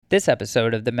This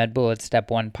episode of the MedBullets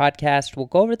Step 1 podcast will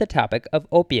go over the topic of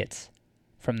opiates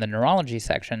from the Neurology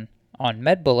section on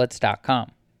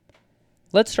medbullets.com.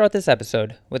 Let's start this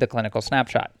episode with a clinical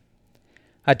snapshot.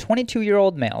 A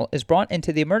 22-year-old male is brought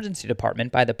into the emergency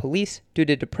department by the police due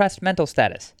to depressed mental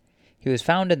status. He was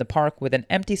found in the park with an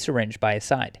empty syringe by his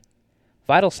side.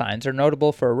 Vital signs are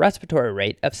notable for a respiratory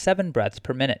rate of 7 breaths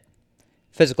per minute.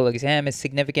 Physical exam is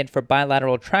significant for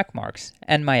bilateral track marks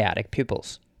and myitic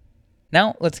pupils.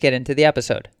 Now let's get into the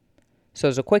episode. So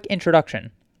as a quick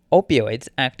introduction, opioids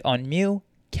act on mu,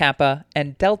 kappa,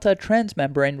 and delta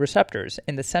transmembrane receptors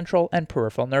in the central and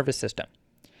peripheral nervous system.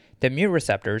 The mu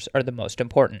receptors are the most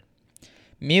important.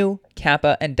 Mu,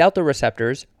 kappa, and delta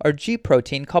receptors are G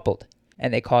protein coupled,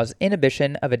 and they cause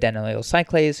inhibition of adenylyl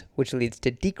cyclase, which leads to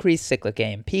decreased cyclic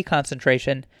AMP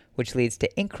concentration, which leads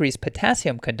to increased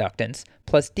potassium conductance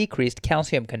plus decreased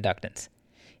calcium conductance.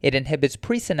 It inhibits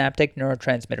presynaptic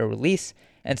neurotransmitter release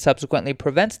and subsequently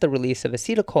prevents the release of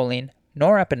acetylcholine,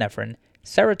 norepinephrine,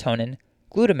 serotonin,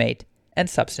 glutamate, and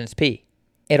substance P.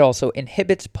 It also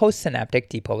inhibits postsynaptic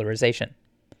depolarization.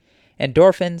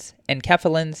 Endorphins,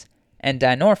 enkephalins, and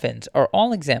dynorphins are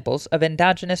all examples of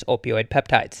endogenous opioid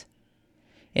peptides.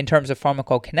 In terms of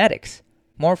pharmacokinetics,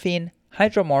 morphine,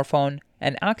 hydromorphone,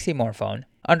 and oxymorphone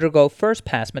undergo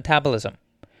first-pass metabolism.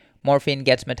 Morphine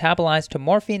gets metabolized to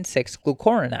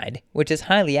morphine-6-glucuronide, which is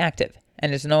highly active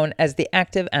and is known as the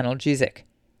active analgesic.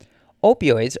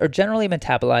 Opioids are generally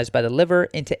metabolized by the liver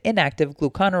into inactive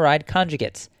glucuronide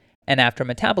conjugates, and after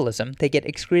metabolism, they get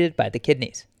excreted by the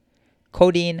kidneys.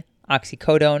 Codeine,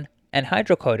 oxycodone, and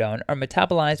hydrocodone are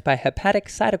metabolized by hepatic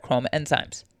cytochrome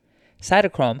enzymes.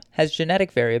 Cytochrome has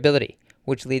genetic variability,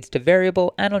 which leads to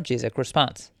variable analgesic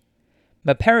response.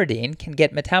 Meperidine can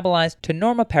get metabolized to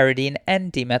normoperidine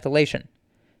and demethylation.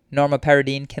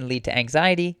 Normoperidine can lead to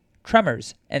anxiety,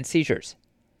 tremors, and seizures.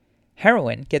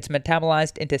 Heroin gets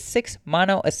metabolized into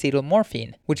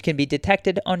 6-monoacetylmorphine, which can be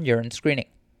detected on urine screening.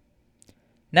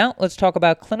 Now let's talk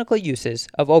about clinical uses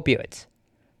of opioids.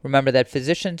 Remember that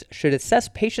physicians should assess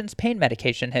patients' pain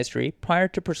medication history prior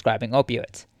to prescribing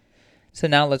opioids. So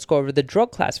now let's go over the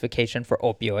drug classification for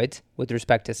opioids with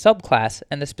respect to subclass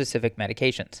and the specific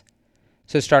medications.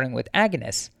 So starting with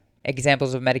agonists,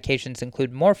 examples of medications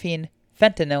include morphine,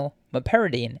 fentanyl,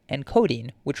 meperidine, and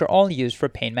codeine, which are all used for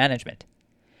pain management.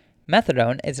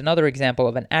 Methadone is another example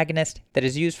of an agonist that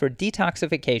is used for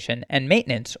detoxification and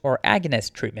maintenance or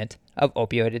agonist treatment of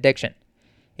opioid addiction.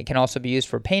 It can also be used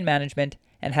for pain management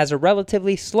and has a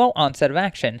relatively slow onset of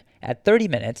action at 30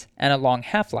 minutes and a long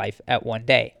half-life at 1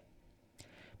 day.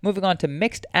 Moving on to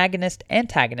mixed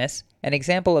agonist-antagonists, an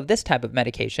example of this type of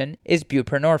medication is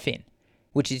buprenorphine,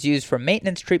 which is used for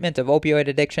maintenance treatment of opioid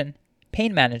addiction,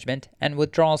 pain management, and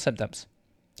withdrawal symptoms.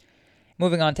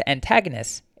 Moving on to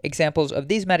antagonists, examples of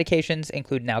these medications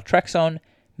include naltrexone,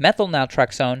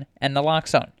 methylnaltrexone, and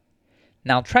naloxone.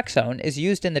 Naltrexone is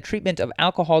used in the treatment of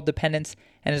alcohol dependence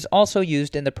and is also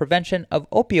used in the prevention of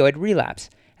opioid relapse,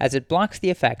 as it blocks the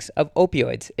effects of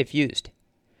opioids if used.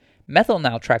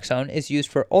 Methylnaltrexone is used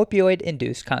for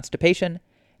opioid-induced constipation,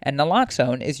 and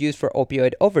naloxone is used for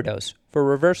opioid overdose for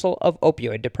reversal of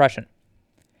opioid depression.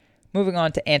 Moving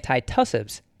on to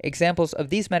antitussives, examples of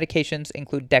these medications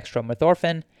include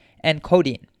dextromethorphan and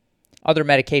codeine. Other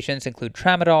medications include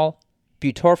tramadol,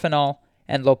 butorphanol,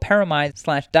 and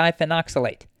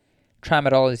loperamide/diphenoxylate.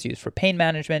 Tramadol is used for pain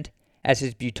management, as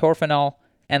is butorphanol,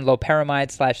 and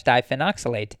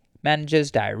loperamide/diphenoxylate manages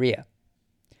diarrhea.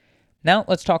 Now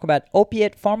let's talk about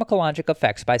opiate pharmacologic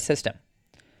effects by system.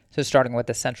 So starting with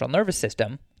the central nervous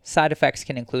system, side effects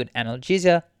can include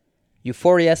analgesia,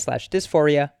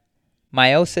 euphoria/dysphoria,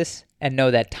 meiosis, and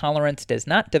know that tolerance does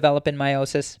not develop in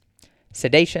meiosis,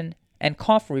 sedation, and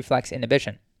cough reflex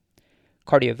inhibition.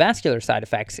 Cardiovascular side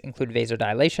effects include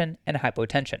vasodilation and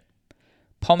hypotension.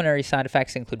 Pulmonary side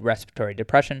effects include respiratory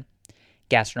depression.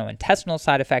 Gastrointestinal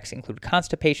side effects include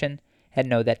constipation, and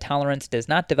know that tolerance does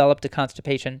not develop to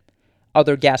constipation.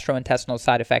 Other gastrointestinal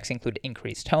side effects include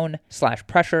increased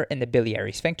tone/pressure in the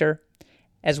biliary sphincter,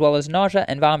 as well as nausea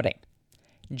and vomiting.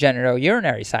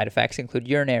 Genitourinary side effects include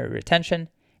urinary retention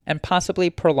and possibly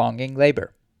prolonging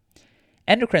labor.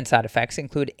 Endocrine side effects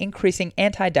include increasing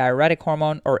antidiuretic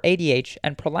hormone or ADH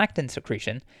and prolactin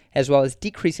secretion, as well as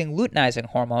decreasing luteinizing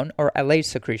hormone or LH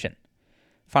secretion.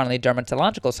 Finally,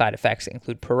 dermatological side effects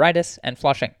include pruritus and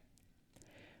flushing.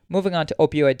 Moving on to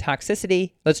opioid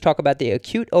toxicity, let's talk about the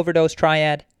acute overdose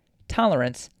triad,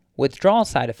 tolerance, withdrawal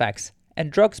side effects, and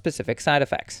drug-specific side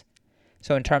effects.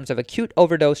 So in terms of acute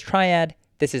overdose triad,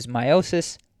 this is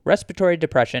meiosis, respiratory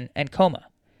depression, and coma.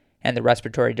 And the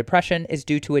respiratory depression is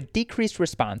due to a decreased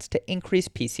response to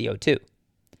increased PCO2.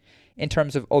 In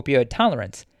terms of opioid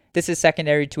tolerance, This is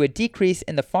secondary to a decrease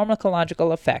in the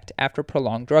pharmacological effect after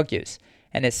prolonged drug use,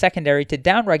 and is secondary to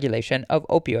downregulation of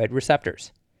opioid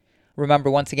receptors. Remember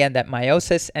once again that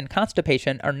meiosis and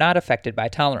constipation are not affected by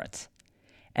tolerance.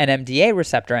 NMDA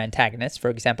receptor antagonists, for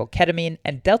example ketamine,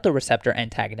 and delta receptor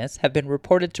antagonists have been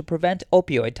reported to prevent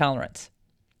opioid tolerance.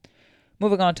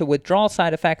 Moving on to withdrawal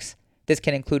side effects, this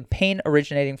can include pain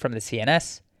originating from the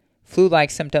CNS,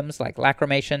 flu-like symptoms like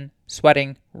lacrimation,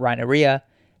 sweating, rhinorrhea,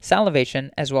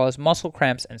 salivation, as well as muscle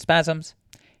cramps and spasms,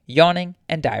 yawning,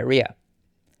 and diarrhea.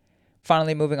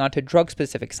 Finally, moving on to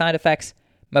drug-specific side effects,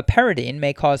 meperidine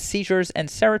may cause seizures and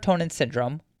serotonin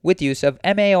syndrome with use of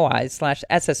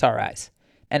MAOIs/SSRIs,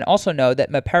 and also know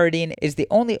that meperidine is the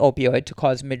only opioid to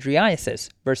cause mydriasis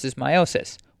versus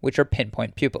meiosis, which are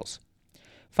pinpoint pupils.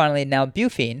 Finally,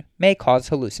 nalbuphine may cause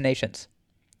hallucinations.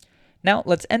 Now,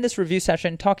 let's end this review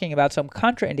session talking about some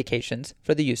contraindications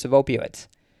for the use of opioids.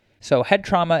 So, head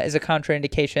trauma is a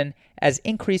contraindication, as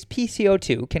increased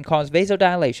PCO2 can cause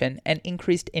vasodilation and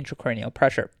increased intracranial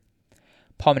pressure.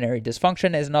 Pulmonary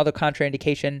dysfunction is another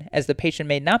contraindication, as the patient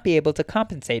may not be able to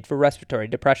compensate for respiratory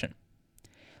depression.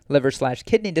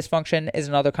 Liver/kidney dysfunction is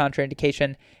another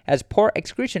contraindication, as poor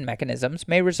excretion mechanisms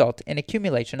may result in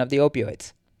accumulation of the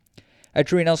opioids.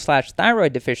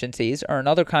 Adrenal/thyroid deficiencies are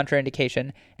another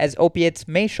contraindication, as opiates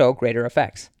may show greater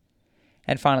effects.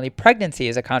 And finally, pregnancy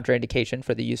is a contraindication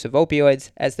for the use of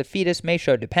opioids, as the fetus may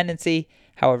show dependency.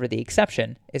 However, the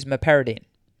exception is meperidine.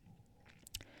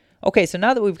 Okay, so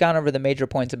now that we've gone over the major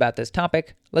points about this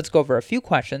topic, let's go over a few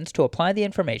questions to apply the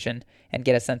information and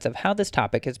get a sense of how this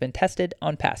topic has been tested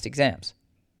on past exams.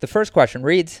 The first question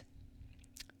reads,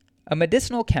 a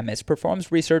medicinal chemist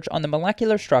performs research on the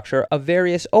molecular structure of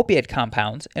various opiate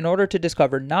compounds in order to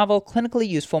discover novel clinically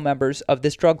useful members of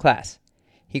this drug class.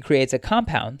 He creates a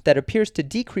compound that appears to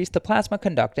decrease the plasma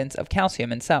conductance of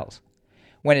calcium in cells.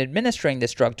 When administering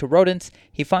this drug to rodents,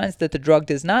 he finds that the drug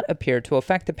does not appear to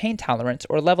affect the pain tolerance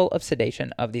or level of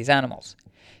sedation of these animals.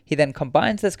 He then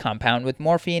combines this compound with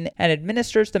morphine and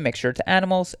administers the mixture to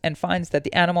animals and finds that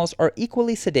the animals are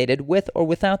equally sedated with or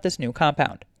without this new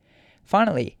compound.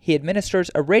 Finally, he administers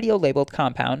a radio-labeled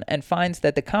compound and finds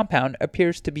that the compound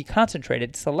appears to be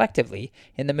concentrated selectively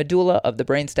in the medulla of the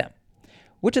brainstem.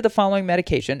 Which of the following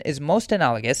medication is most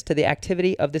analogous to the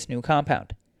activity of this new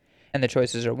compound? And the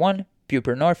choices are 1.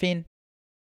 Buprenorphine,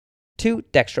 2.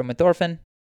 Dextromethorphan,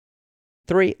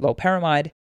 3.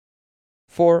 Loperamide,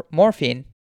 4. Morphine,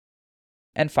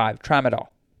 and 5. Tramadol.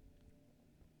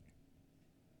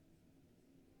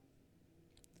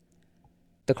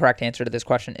 The correct answer to this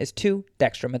question is 2.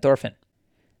 Dextromethorphan.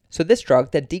 So this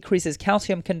drug that decreases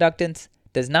calcium conductance,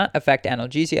 does not affect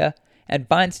analgesia, and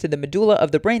binds to the medulla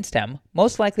of the brainstem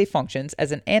most likely functions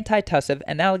as an antitussive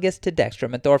analogous to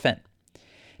dextromethorphan.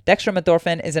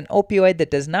 Dextromethorphan is an opioid that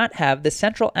does not have the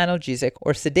central analgesic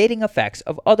or sedating effects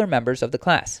of other members of the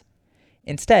class.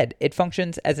 Instead, it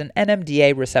functions as an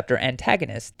NMDA receptor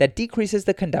antagonist that decreases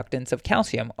the conductance of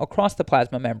calcium across the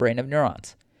plasma membrane of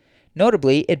neurons.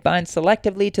 Notably, it binds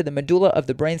selectively to the medulla of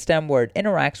the brainstem where it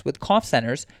interacts with cough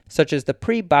centers such as the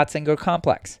pre-Botzinger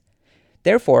complex.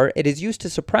 Therefore, it is used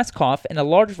to suppress cough in a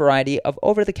large variety of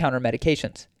over-the-counter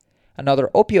medications.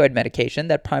 Another opioid medication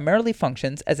that primarily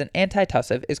functions as an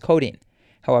antitussive is codeine.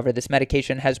 However, this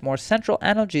medication has more central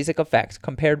analgesic effects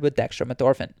compared with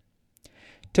dextromethorphan.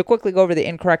 To quickly go over the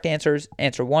incorrect answers,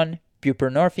 answer 1,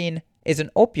 buprenorphine, is an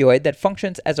opioid that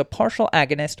functions as a partial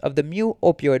agonist of the mu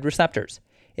opioid receptors.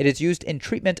 It is used in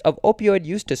treatment of opioid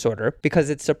use disorder because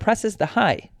it suppresses the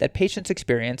high that patients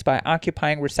experience by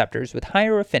occupying receptors with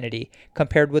higher affinity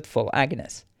compared with full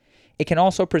agonists. It can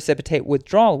also precipitate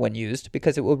withdrawal when used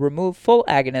because it will remove full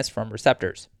agonists from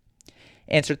receptors.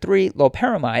 Answer 3,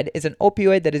 loperamide, is an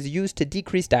opioid that is used to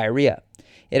decrease diarrhea.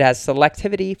 It has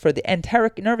selectivity for the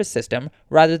enteric nervous system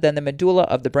rather than the medulla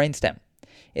of the brainstem.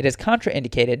 It is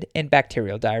contraindicated in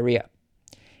bacterial diarrhea.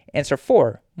 Answer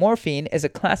 4, morphine is a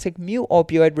classic mu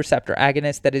opioid receptor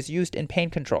agonist that is used in pain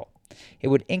control. It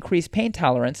would increase pain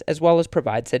tolerance as well as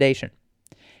provide sedation.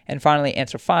 And finally,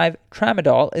 answer 5,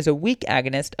 tramadol is a weak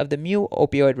agonist of the mu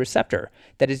opioid receptor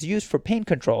that is used for pain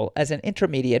control as an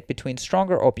intermediate between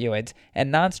stronger opioids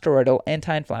and nonsteroidal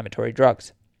anti-inflammatory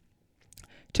drugs.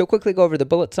 To quickly go over the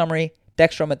bullet summary,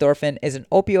 dextromethorphan is an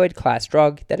opioid class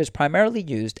drug that is primarily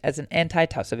used as an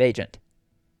antitussive agent.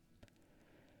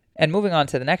 And moving on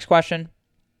to the next question,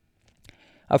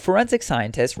 a forensic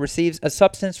scientist receives a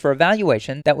substance for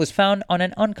evaluation that was found on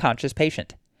an unconscious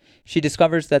patient. She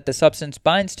discovers that the substance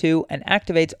binds to and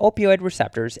activates opioid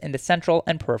receptors in the central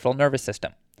and peripheral nervous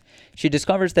system. She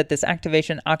discovers that this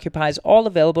activation occupies all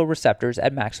available receptors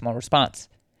at maximal response.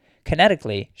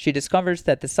 Kinetically, she discovers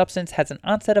that the substance has an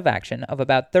onset of action of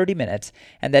about 30 minutes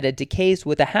and that it decays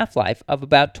with a half-life of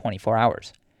about 24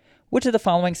 hours. Which of the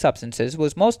following substances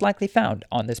was most likely found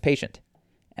on this patient?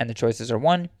 And the choices are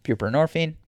 1.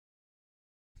 Buprenorphine,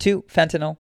 2.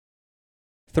 Fentanyl,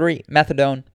 3.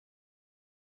 Methadone,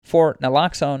 4.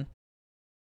 Naloxone,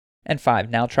 and 5.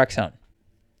 Naltrexone.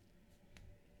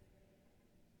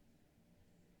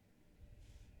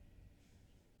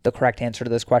 The correct answer to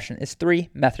this question is 3.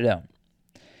 Methadone.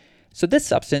 So this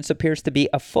substance appears to be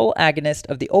a full agonist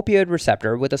of the opioid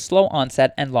receptor with a slow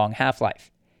onset and long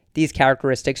half-life. These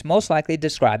characteristics most likely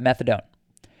describe methadone.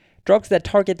 Drugs that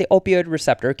target the opioid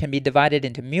receptor can be divided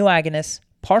into mu agonists,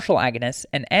 partial agonists,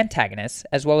 and antagonists,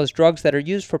 as well as drugs that are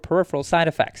used for peripheral side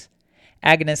effects.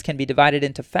 Agonists can be divided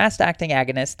into fast-acting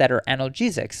agonists that are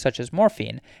analgesics, such as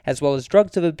morphine, as well as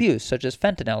drugs of abuse, such as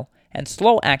fentanyl, and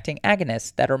slow-acting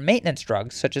agonists that are maintenance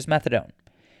drugs, such as methadone.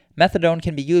 Methadone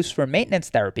can be used for maintenance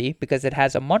therapy because it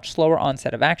has a much slower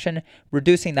onset of action,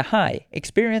 reducing the high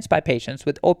experienced by patients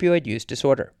with opioid use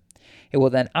disorder. It will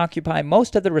then occupy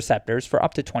most of the receptors for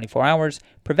up to 24 hours,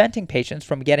 preventing patients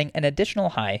from getting an additional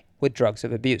high with drugs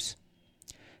of abuse.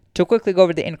 To quickly go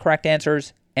over the incorrect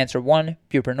answers, answer 1,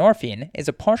 buprenorphine, is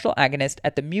a partial agonist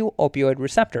at the mu opioid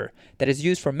receptor that is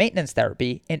used for maintenance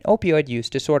therapy in opioid use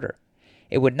disorder.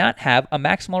 It would not have a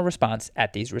maximal response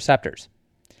at these receptors.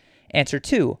 Answer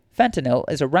 2, fentanyl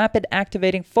is a rapid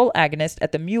activating full agonist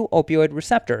at the mu opioid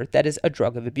receptor that is a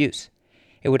drug of abuse.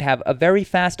 It would have a very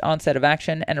fast onset of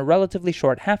action and a relatively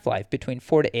short half-life between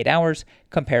 4 to 8 hours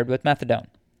compared with methadone.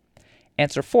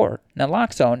 Answer 4,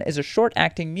 naloxone is a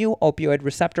short-acting mu opioid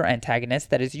receptor antagonist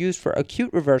that is used for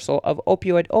acute reversal of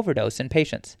opioid overdose in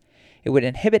patients. It would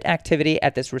inhibit activity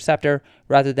at this receptor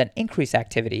rather than increase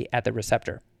activity at the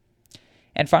receptor.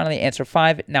 And finally, answer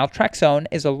 5, naltrexone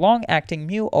is a long-acting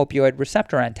mu opioid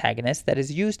receptor antagonist that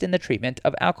is used in the treatment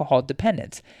of alcohol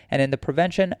dependence and in the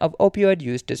prevention of opioid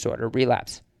use disorder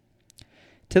relapse.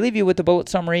 To leave you with the bullet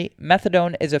summary,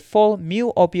 methadone is a full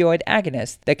mu opioid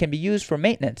agonist that can be used for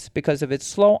maintenance because of its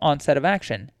slow onset of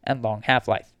action and long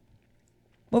half-life.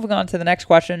 Moving on to the next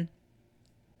question.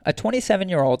 A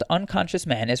 27-year-old unconscious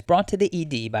man is brought to the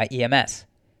ED by EMS.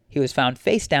 He was found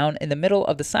face down in the middle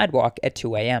of the sidewalk at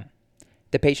 2 a.m.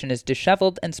 The patient is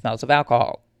disheveled and smells of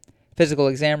alcohol. Physical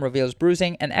exam reveals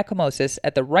bruising and ecchymosis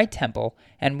at the right temple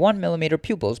and 1 millimeter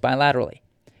pupils bilaterally.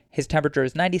 His temperature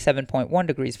is 97.1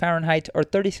 degrees Fahrenheit or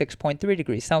 36.3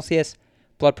 degrees Celsius.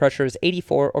 Blood pressure is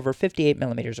 84 over 58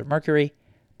 millimeters of mercury.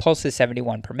 Pulse is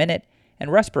 71 per minute,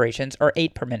 and respirations are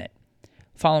 8 per minute.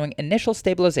 Following initial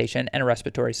stabilization and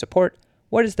respiratory support,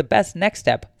 what is the best next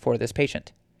step for this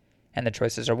patient? And the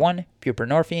choices are 1,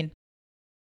 buprenorphine,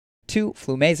 2,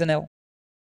 flumezanil,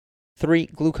 3,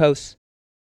 glucose,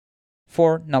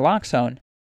 4, naloxone,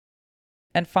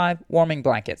 and 5, warming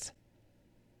blankets.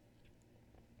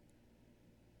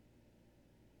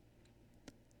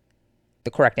 The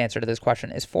correct answer to this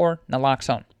question is 4,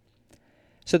 naloxone.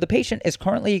 So the patient is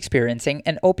currently experiencing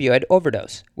an opioid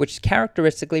overdose, which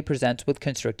characteristically presents with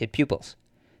constricted pupils.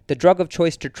 The drug of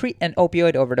choice to treat an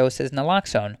opioid overdose is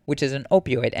naloxone, which is an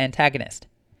opioid antagonist.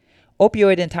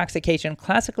 Opioid intoxication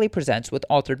classically presents with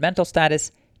altered mental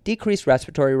status, decreased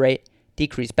respiratory rate,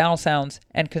 decreased bowel sounds,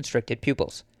 and constricted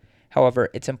pupils. However,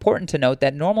 it's important to note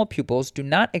that normal pupils do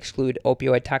not exclude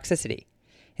opioid toxicity.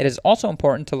 It is also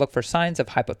important to look for signs of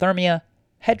hypothermia,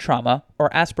 head trauma,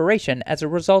 or aspiration as a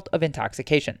result of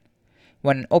intoxication.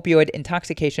 When an opioid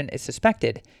intoxication is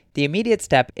suspected, the immediate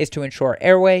step is to ensure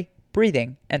airway,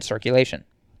 breathing, and circulation.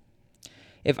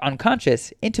 If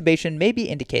unconscious, intubation may be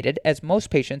indicated as most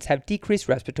patients have decreased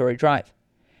respiratory drive.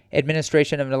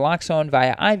 Administration of naloxone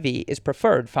via IV is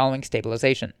preferred following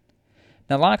stabilization.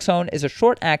 Naloxone is a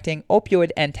short-acting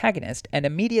opioid antagonist and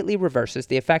immediately reverses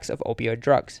the effects of opioid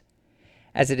drugs.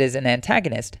 As it is an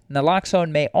antagonist,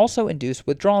 naloxone may also induce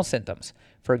withdrawal symptoms,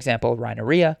 for example,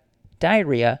 rhinorrhea,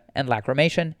 diarrhea, and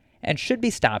lacrimation, and should be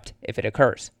stopped if it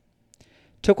occurs.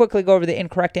 To quickly go over the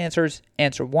incorrect answers,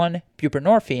 answer 1,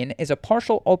 buprenorphine is a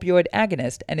partial opioid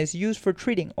agonist and is used for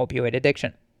treating opioid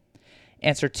addiction.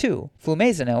 Answer 2,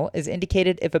 flumezanil is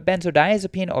indicated if a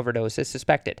benzodiazepine overdose is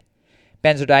suspected.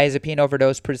 Benzodiazepine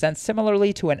overdose presents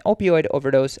similarly to an opioid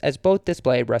overdose as both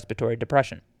display respiratory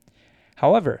depression.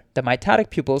 However, the mitotic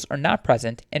pupils are not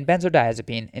present in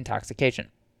benzodiazepine intoxication.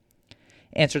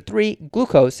 Answer 3,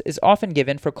 glucose is often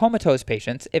given for comatose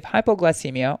patients if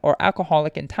hypoglycemia or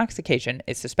alcoholic intoxication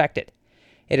is suspected.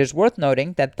 It is worth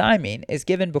noting that thiamine is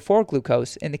given before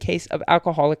glucose in the case of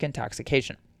alcoholic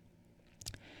intoxication.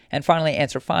 And finally,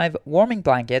 answer 5, warming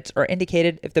blankets are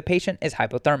indicated if the patient is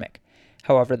hypothermic.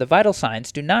 However, the vital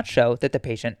signs do not show that the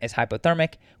patient is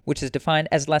hypothermic, which is defined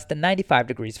as less than 95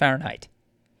 degrees Fahrenheit.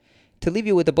 To leave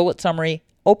you with a bullet summary,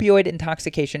 opioid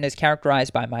intoxication is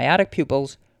characterized by myotic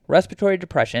pupils, respiratory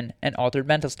depression, and altered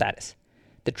mental status.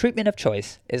 The treatment of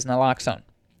choice is naloxone.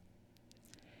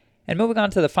 And moving on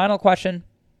to the final question.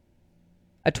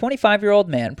 A 25-year-old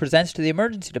man presents to the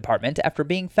emergency department after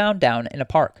being found down in a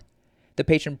park. The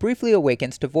patient briefly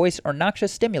awakens to voice or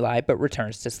noxious stimuli but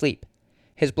returns to sleep.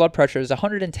 His blood pressure is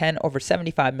 110 over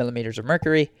 75 millimeters of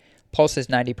mercury, pulse is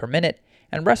 90 per minute,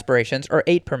 and respirations are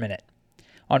 8 per minute.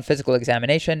 On physical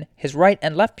examination, his right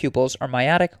and left pupils are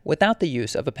myotic without the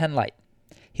use of a pen light.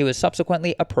 He was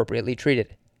subsequently appropriately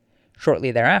treated.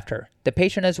 Shortly thereafter, the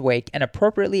patient is awake and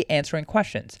appropriately answering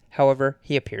questions, however,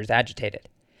 he appears agitated.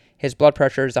 His blood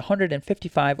pressure is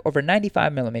 155 over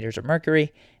 95 millimeters of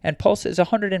mercury, and pulse is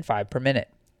 105 per minute.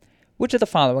 Which of the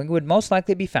following would most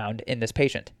likely be found in this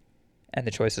patient? And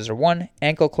the choices are 1.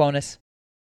 Ankle clonus,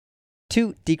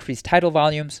 2. Decreased tidal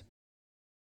volumes,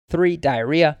 3.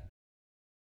 Diarrhea,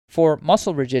 4.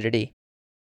 Muscle rigidity,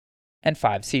 and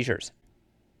 5. Seizures.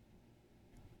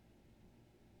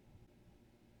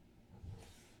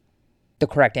 The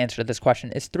correct answer to this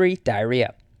question is 3.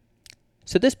 Diarrhea.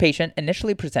 So this patient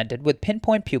initially presented with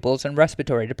pinpoint pupils and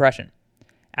respiratory depression.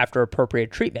 After appropriate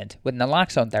treatment with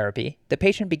naloxone therapy, the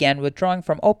patient began withdrawing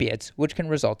from opiates, which can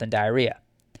result in diarrhea.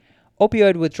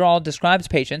 Opioid withdrawal describes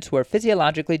patients who are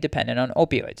physiologically dependent on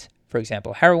opioids, for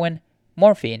example heroin,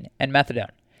 morphine, and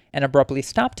methadone, and abruptly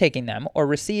stopped taking them or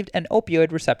received an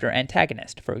opioid receptor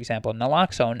antagonist, for example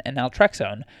naloxone and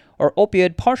naltrexone, or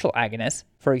opioid partial agonists,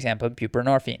 for example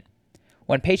buprenorphine.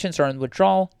 When patients are in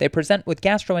withdrawal, they present with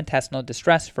gastrointestinal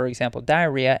distress, for example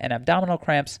diarrhea and abdominal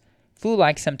cramps,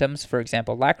 flu-like symptoms, for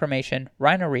example lacrimation,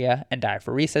 rhinorrhea, and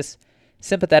diaphoresis,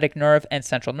 sympathetic nerve and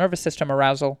central nervous system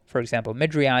arousal, for example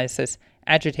mydriasis,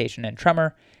 agitation and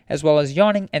tremor, as well as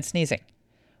yawning and sneezing.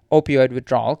 Opioid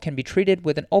withdrawal can be treated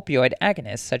with an opioid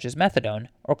agonist such as methadone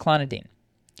or clonidine.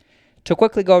 To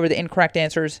quickly go over the incorrect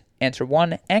answers, answer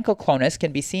 1, ankle clonus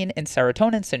can be seen in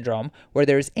serotonin syndrome where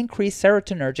there is increased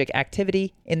serotonergic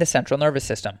activity in the central nervous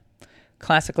system.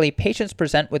 Classically, patients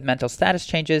present with mental status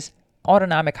changes,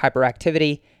 autonomic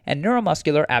hyperactivity, and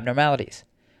neuromuscular abnormalities.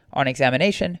 On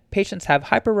examination, patients have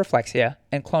hyperreflexia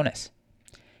and clonus.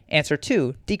 Answer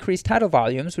 2, decreased tidal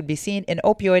volumes would be seen in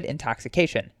opioid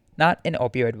intoxication, not in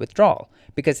opioid withdrawal,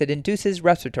 because it induces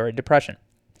respiratory depression.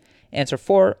 Answer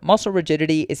 4, muscle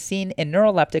rigidity is seen in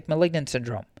neuroleptic malignant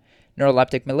syndrome.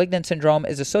 Neuroleptic malignant syndrome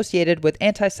is associated with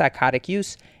antipsychotic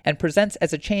use and presents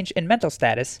as a change in mental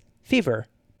status, fever,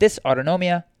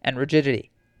 dysautonomia, and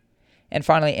rigidity. And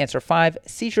finally, answer 5,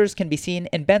 seizures can be seen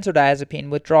in benzodiazepine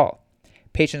withdrawal.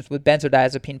 Patients with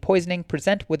benzodiazepine poisoning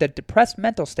present with a depressed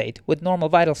mental state with normal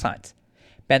vital signs.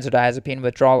 Benzodiazepine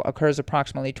withdrawal occurs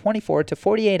approximately 24 to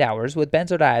 48 hours with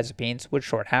benzodiazepines with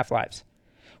short half-lives.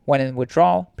 When in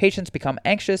withdrawal, patients become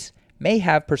anxious, may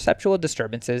have perceptual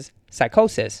disturbances,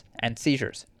 psychosis, and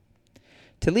seizures.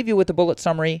 To leave you with a bullet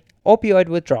summary, opioid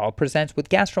withdrawal presents with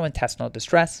gastrointestinal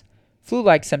distress,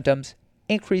 flu-like symptoms,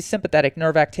 increased sympathetic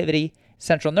nerve activity,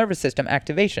 central nervous system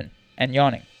activation, and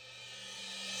yawning.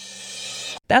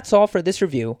 That's all for this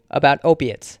review about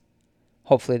opiates.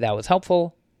 Hopefully that was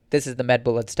helpful. This is the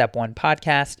MedBullets Step 1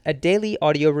 podcast, a daily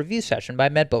audio review session by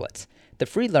MedBullets, the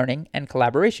free learning and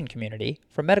collaboration community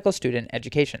for medical student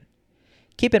education.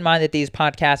 Keep in mind that these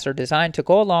podcasts are designed to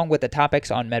go along with the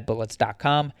topics on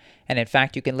medbullets.com, and in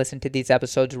fact, you can listen to these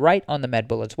episodes right on the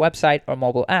MedBullets website or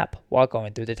mobile app while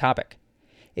going through the topic.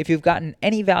 If you've gotten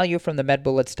any value from the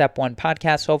MedBullets Step 1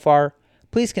 podcast so far,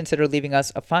 please consider leaving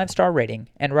us a 5-star rating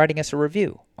and writing us a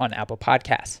review on Apple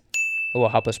Podcasts. It will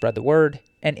help us spread the word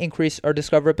and increase our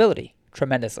discoverability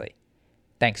tremendously.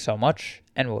 Thanks so much,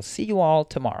 and we'll see you all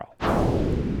tomorrow.